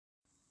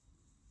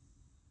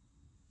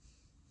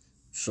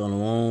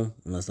Shalom,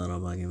 and let's start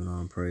off by giving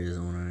all praise,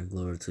 honor, and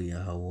glory to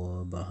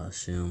Yahweh,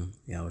 Bahashim,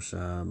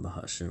 Yahushua,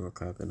 Bahashim,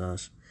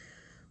 Rakakadash.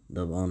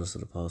 Double honors to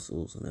the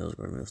apostles and elders,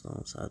 great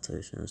millstone,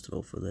 citations to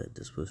hope for that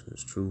this person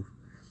is truth.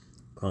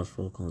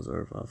 Crossflow comes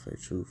earth, our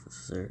faith, truth, and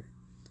sincerity.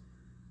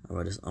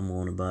 Alright, I'm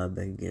on the Bible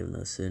back giving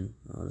us sin.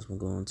 This one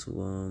going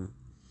to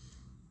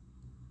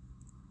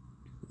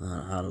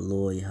how the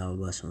Lord Yahweh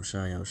Bahashim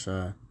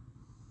Yahushua.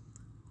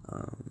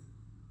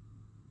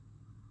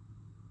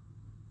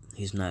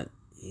 He's not.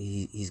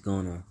 He's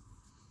gonna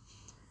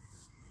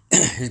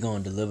he's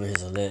gonna deliver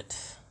his elect,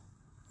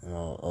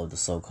 of the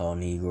so-called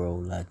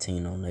Negro,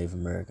 Latino, Native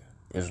American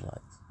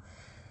Israelites.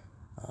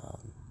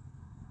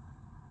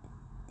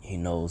 He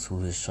knows who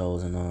his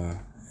chosen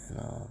are,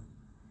 and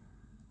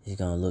he's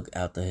gonna look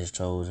after his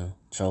chosen.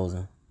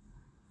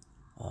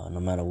 No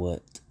matter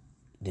what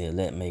the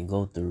elect may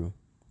go through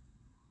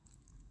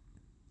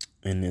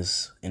in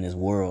this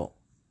world,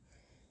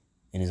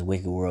 in this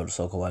wicked world, the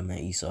so-called white man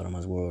Esau, in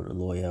this world, the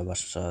Lord Yahweh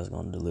is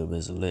gonna deliver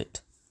his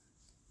elect,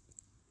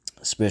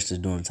 especially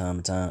during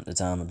the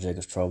time of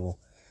Jacob's trouble.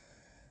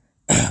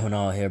 When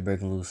all hell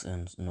breaking loose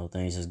and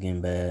things just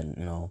getting bad,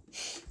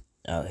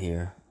 out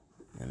here,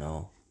 when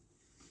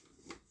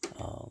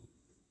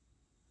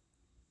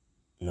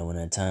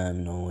that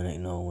time,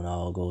 when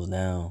all goes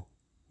down,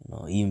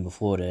 even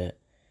before that,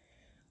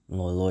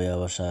 Lord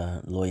Yahweh is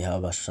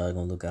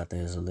gonna look after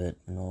his elect,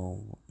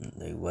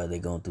 whether they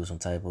going through some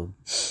type of,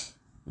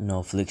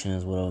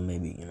 afflictions, whatever it may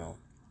be,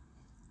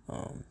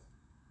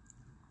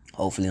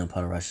 hopefully I'm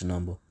part of righteous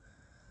number,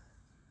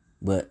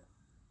 but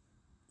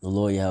the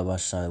Lord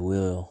Yahweh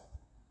will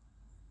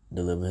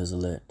deliver his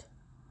elect,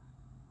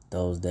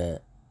 those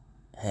that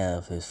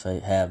have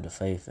the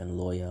faith in the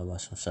Lord Yahweh,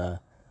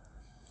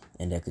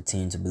 and that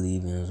continue to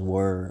believe in his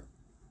word,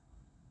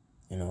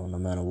 no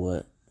matter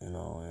what, and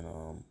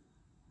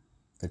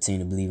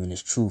continue to believe in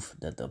his truth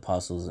that the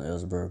apostles and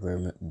elders,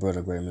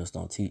 brother great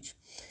millstone teach,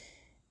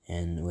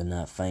 and will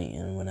not faint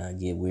and will not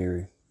get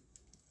weary,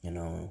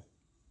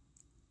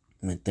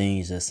 when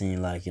things that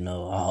seem like,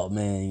 oh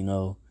man, you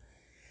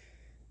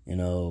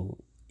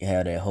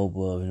have that hope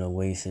of,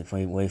 wait for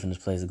this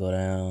place to go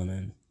down,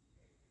 and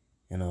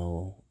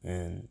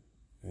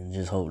and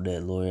just hope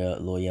that Lord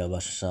Yahweh,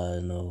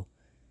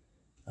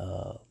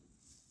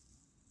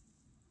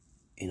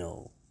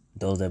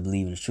 those that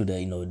believe in the truth,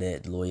 that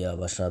that the Lord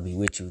Yahweh shall be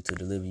with you to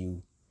deliver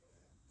you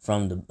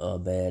from the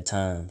bad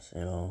times,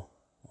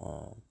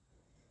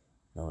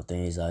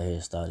 things out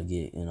here start to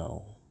get,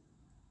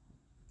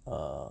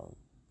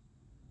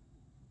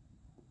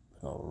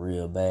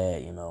 real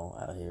bad,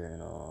 out here,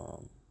 and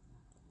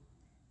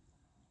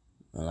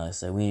like I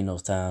said, we ain't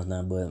those times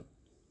now, but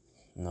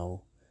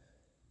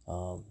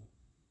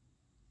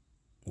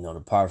the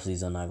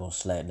prophecies are not gonna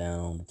slack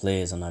down, the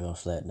players are not gonna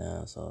slack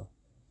down, so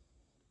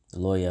the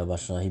Lord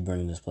Yahweh, he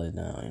bringing this place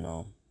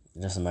down,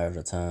 just a matter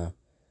of time.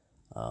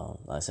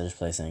 Like I said, this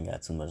place ain't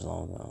got too much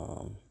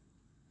longer.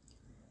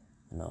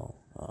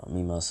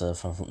 Me myself,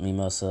 for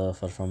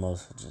the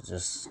foremost,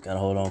 just gotta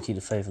hold on, keep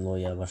the faith in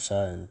Lord Yahweh,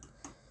 and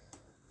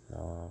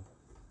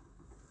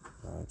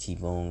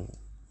keep on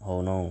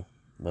holding on.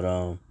 But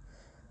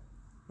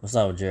let's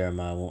start with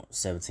Jeremiah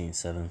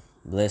 17:7.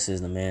 Blessed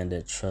is the man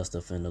that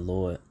trusteth in the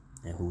Lord,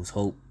 and whose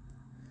hope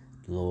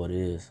the Lord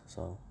is.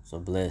 So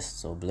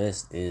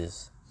blessed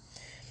is,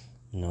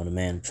 the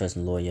man that trusts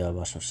in the Lord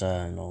Yahweh,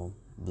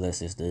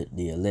 blessed is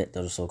the elect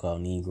of the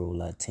so-called Negro,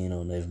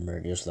 Latino, Native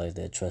American Israelites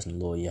that trust in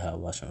the Lord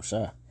Yahweh,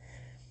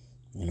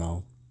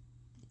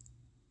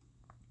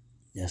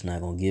 that's not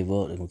gonna give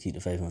up. They're gonna keep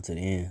the faith until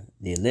the end.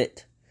 The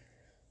elect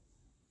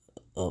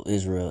of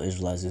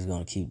Israelites is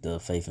gonna keep the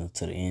faith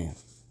until the end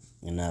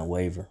and not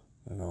waver.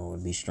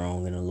 And be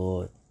strong in the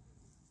Lord,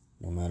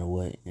 no matter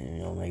what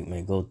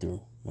may go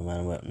through, no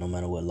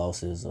matter what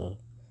losses or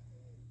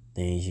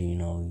things you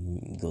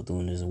go through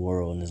in this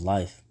world, in this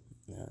life.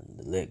 The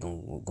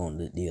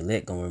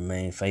elect gonna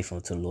remain faithful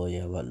to the Lord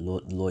Yahweh,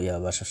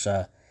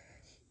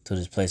 to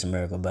this place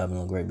America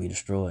Babylon the Great be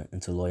destroyed,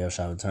 until Lord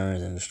Yahweh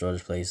returns and destroy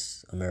this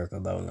place America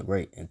Babylon the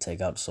Great and take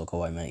out the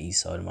so-called white man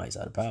Esau, the mighty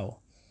side of power.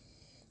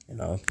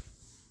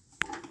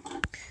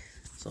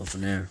 So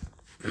from there,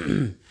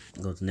 go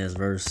to the next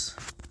verse.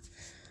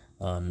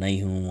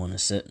 Nahum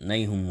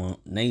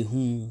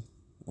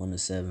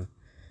 1:7.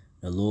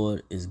 The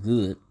Lord is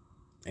good,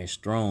 a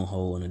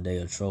stronghold in the day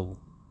of trouble,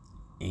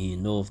 and he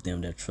knoweth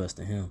them that trust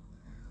in him.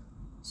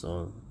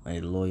 So,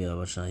 the Lord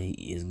Yahweh,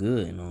 he is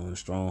good, in a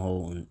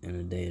stronghold in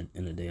the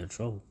day of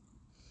trouble.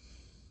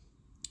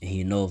 And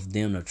he knoweth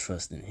them that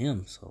trust in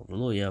him. So the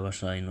Lord Yahweh,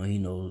 he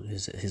knows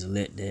his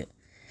elect that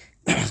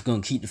is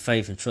gonna keep the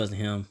faith and trust in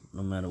him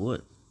no matter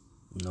what.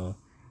 The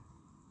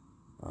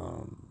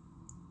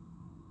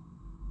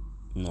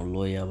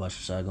Lord Yahweh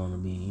gonna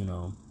be,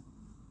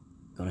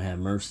 gonna have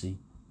mercy,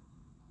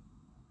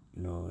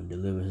 and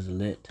deliver his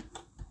elect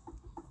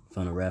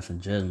from the wrath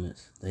and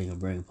judgments that he can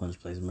bring upon this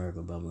place,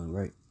 America, Babylon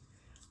Great.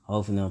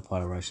 Hopefully I'm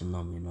part of righteous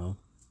number,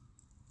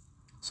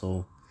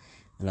 So,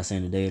 and like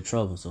saying the day of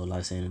trouble. So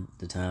like saying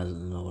the times,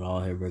 with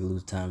all hell break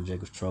loose, time of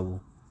Jacob's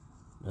trouble,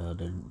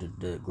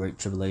 the great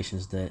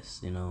tribulations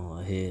that's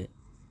ahead.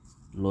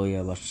 The Lord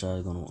Yahweh Shai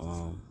is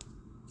gonna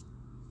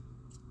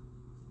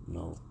you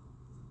know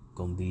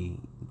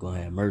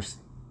gonna have mercy,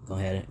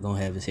 gonna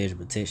have His hedge of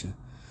protection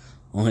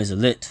on His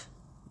elect.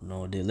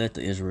 The elect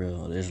of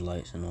Israel, the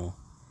Israelites.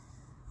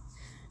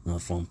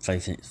 From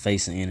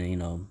facing any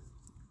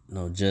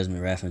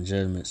judgment, wrath, and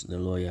judgments the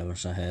Lord Yahweh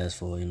Shai has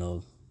for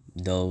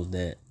those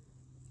that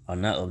are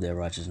not of their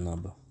righteous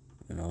number.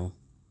 That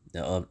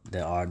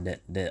are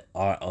not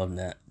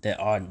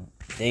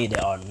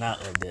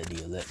of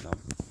the elect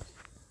number.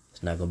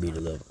 It's not gonna be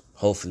delivered.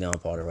 Hopefully, I'm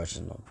part of the righteous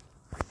number.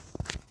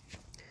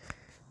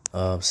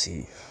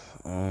 See.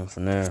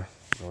 From there,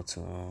 go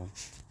to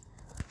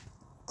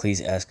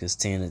Ecclesiastes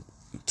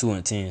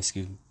 2:10.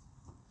 Excuse me.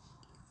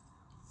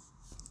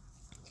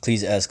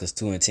 Ecclesiastes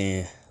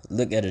 2:10.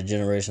 Look at the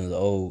generations of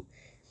old,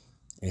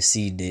 and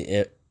see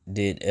did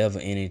ever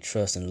any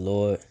trust in the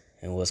Lord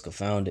and was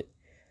confounded,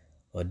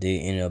 or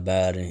did any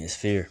abide in His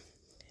fear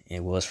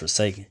and was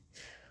forsaken?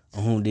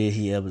 On whom did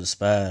He ever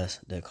despise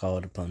that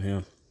called upon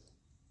Him?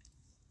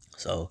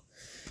 So,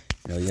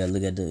 you gotta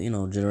look at the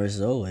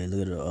generations old. Hey,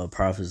 look at the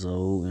prophets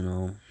old.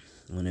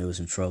 When they was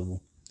in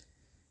trouble.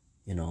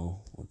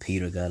 When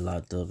Peter got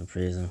locked up in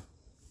prison.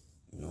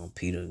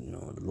 Peter.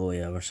 The Lord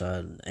Yahweh,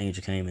 the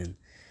angel came and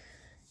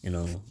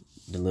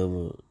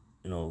delivered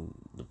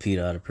the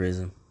Peter out of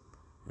prison.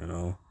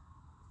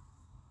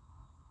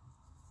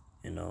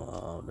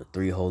 The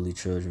three holy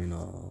children.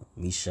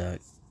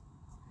 Meshach,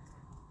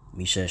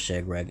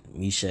 Shadrach,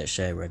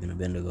 and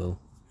Abednego.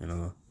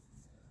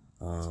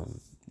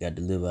 Got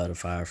delivered out of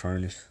fire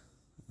furnace.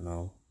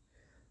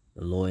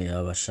 The Lord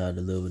Yahweh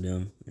delivered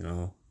them,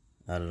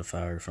 out of the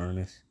fire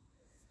furnace.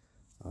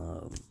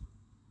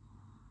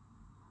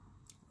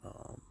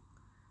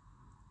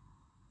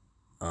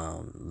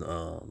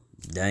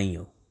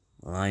 Daniel,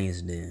 the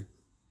lion's den.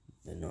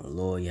 The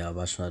Lord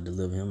Yahweh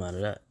delivered him out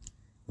of that.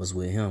 Was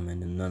with him,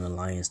 and then none of the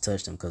lions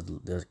touched him because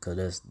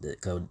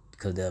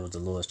that was the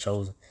Lord's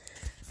chosen.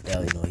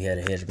 That He had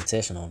a hedge of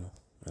protection on him.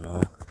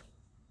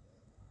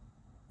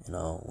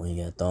 When he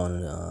got thrown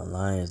in the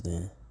lions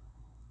den.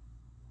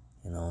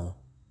 And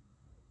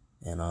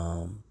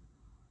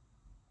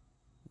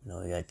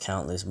he got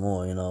countless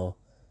more,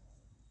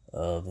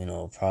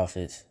 of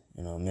prophets,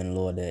 men of the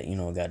Lord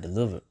that got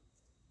delivered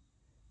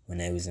when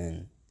they was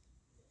in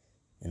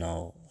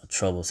a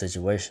troubled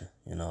situation,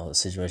 a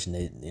situation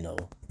that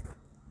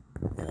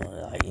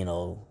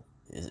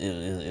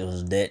it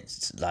was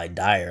that like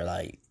dire,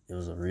 like it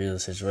was a real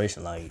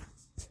situation, like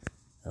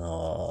a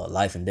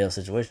life and death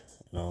situation,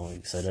 you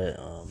can say that,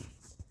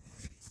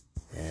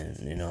 and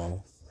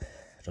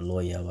the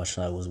Lord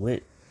Yahweh was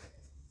with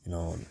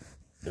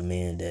the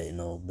men that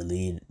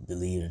believed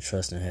and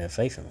trusted and had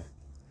faith in Him,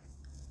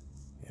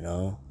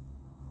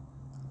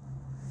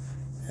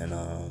 and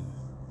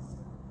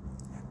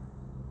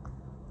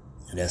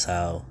that's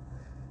how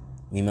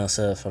me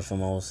myself first and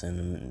foremost,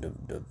 and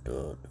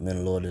the men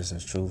of the Lord is in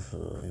truth, the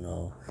men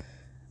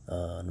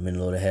of the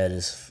Lord that had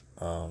His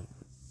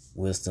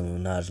wisdom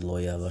and knowledge, the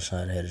Lord Yahweh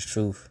had His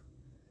truth,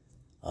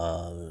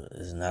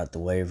 is not to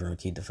waver and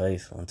keep the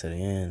faith until the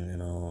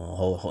end.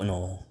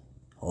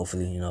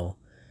 Hopefully, like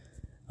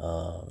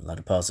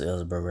the Apostle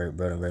Elder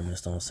Brother Raymond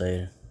Stone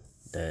said,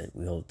 that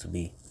we hope to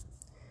be,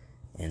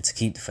 and to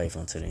keep the faith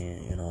until the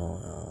end.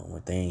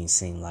 When things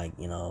seem like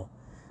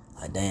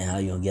like damn, how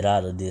you gonna get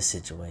out of this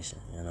situation?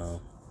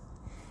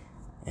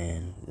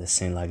 And it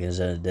seemed like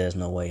there's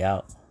no way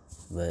out,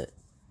 but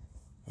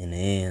in the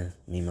end,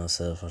 me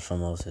myself first and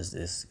foremost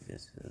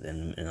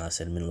and I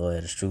said the men of the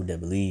Lord is true that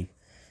believe.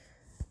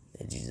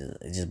 It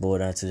just boiled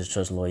down to this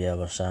trust in Lord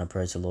Yahweh Shai,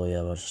 pray to Lord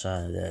Yahweh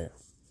Shai that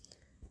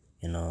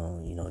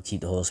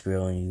keep the Holy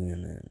Spirit on you,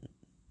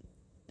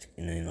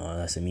 and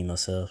I said me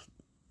myself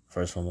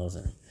first and foremost,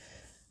 and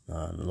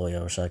the Lord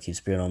Yahweh Shai keep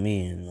Spirit on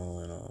me,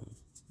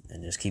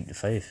 and just keep the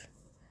faith,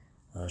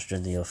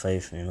 strengthen your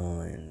faith, and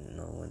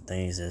when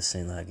things that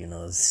seem like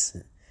it's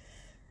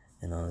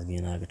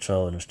getting out of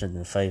control, and strengthen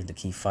the faith to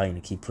keep fighting,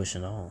 to keep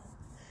pushing on,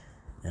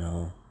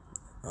 that's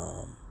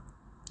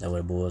what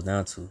it boils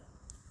down to.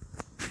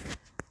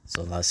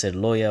 So like I said, the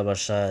Lord Yahweh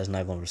Shai is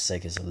not going to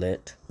forsake His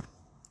elect.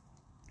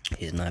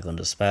 He's not going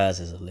to despise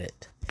His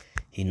elect.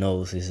 He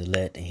knows His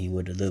elect, and He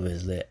will deliver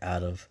His elect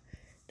out of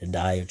the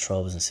dire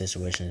troubles and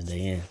situations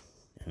they in,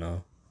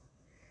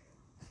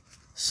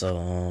 So,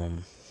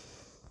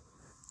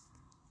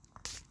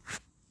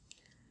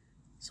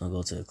 I'll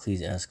go to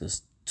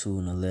Ecclesiastes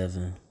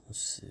 2:11.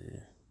 Let's see.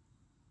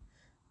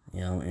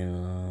 Yeah, I'm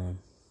in,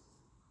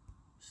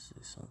 let's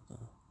see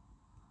something.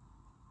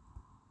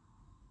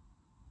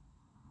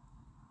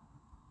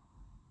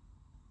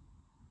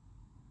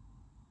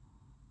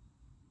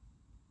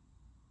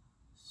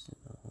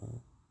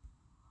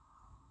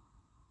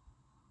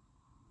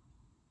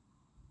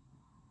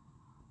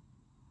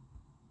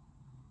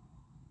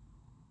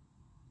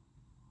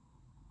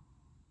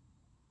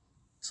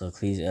 So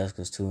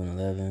Ecclesiastes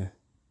 2:11.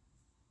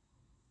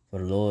 For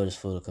the Lord is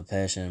full of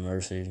compassion and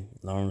mercy,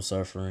 long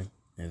suffering,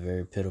 and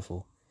very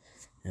pitiful.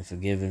 and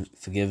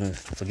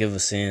forgive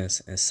us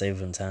sins and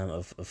save in time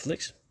of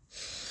affliction.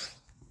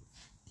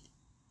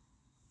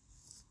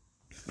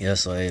 Yeah,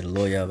 so hey, the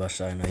Lord Yahweh,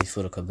 he's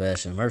full of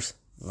compassion and mercy,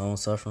 long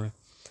suffering,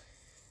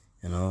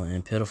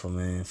 and pitiful,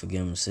 man,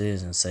 forgiving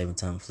sins and saving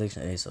time of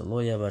affliction. Hey, so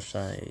Lord Yahweh,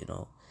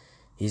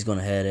 he's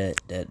gonna have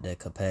that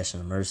compassion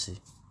and mercy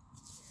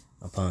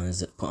upon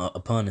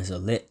his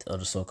elect of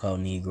the so-called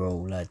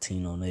Negro,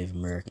 Latino, Native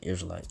American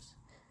Israelites.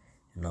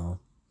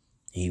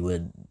 He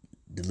would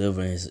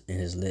deliver in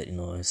his elect,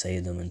 and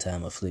save them in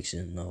time of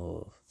affliction,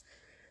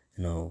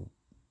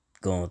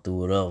 going through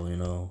whatever,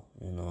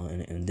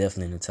 and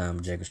definitely in the time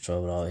of Jacob's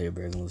trouble out here,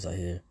 breaking loose out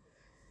here.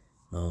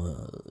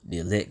 The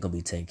elect gonna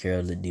be taken care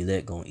of. The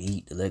elect gonna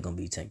eat. The elect gonna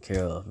be taken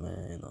care of,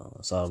 man.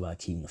 It's all about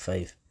keeping the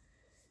faith.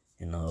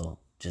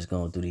 Just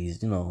going through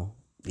these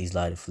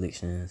light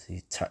afflictions,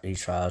 these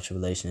trials,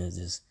 tribulations,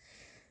 just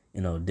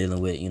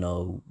dealing with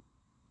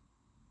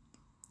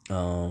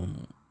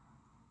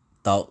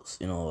thoughts,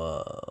 you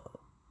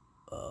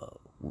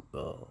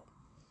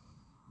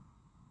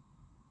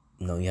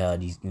have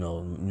these,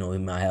 we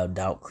might have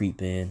doubt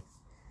creep in.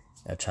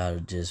 I try to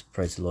just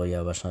pray to the Lord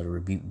Yahweh, try to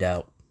rebuke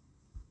doubt.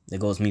 That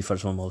goes to me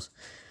first and foremost.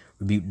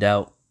 Rebuke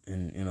doubt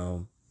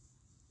and,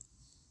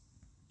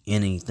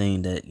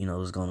 anything that,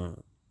 is gonna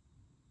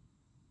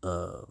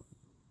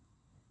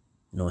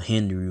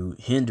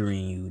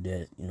hindering you,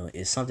 that,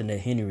 it's something that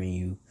hindering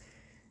you,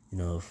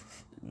 to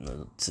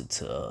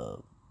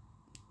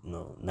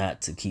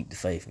not to keep the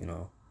faith, you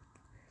don't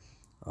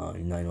want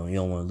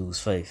to lose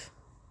faith,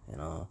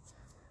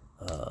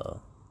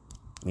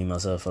 me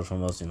myself first and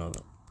foremost,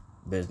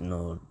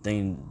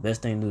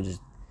 best thing to do is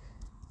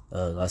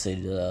I say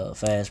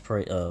fast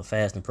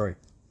and pray,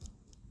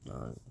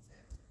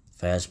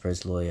 fast pray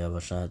to the Lord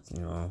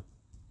Yahweh,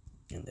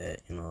 and that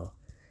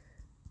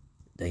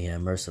that He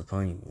have mercy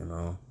upon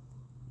you,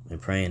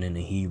 and praying in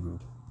the Hebrew,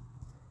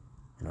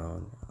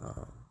 because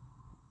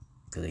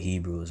the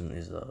Hebrew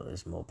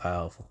is more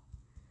powerful,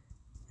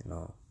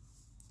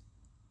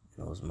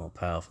 it's more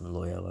powerful than the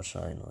Lord Yahweh,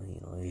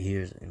 He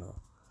hears it,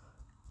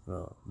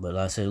 but like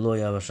I said, the Lord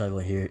Yahweh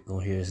gonna hear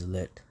His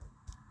elect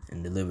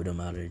and deliver them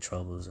out of their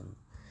troubles, and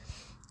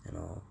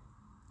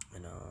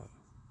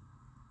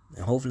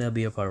hopefully that'll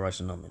be a part of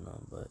righteous number,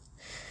 but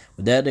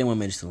with that, they want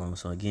me to still on.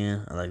 So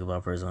again, I like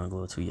about praise and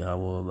glory to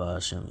Yahweh, by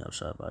Hashem,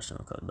 Yahshua, by Hashem,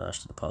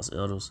 Kakadash, to the apostle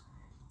elders,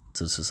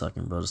 to the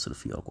Sasakin brothers, to the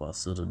few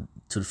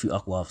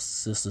Akwaf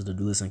sisters that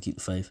do listen and keep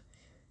the faith,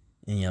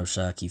 and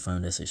Yahshua keep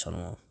firm that say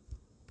shalom.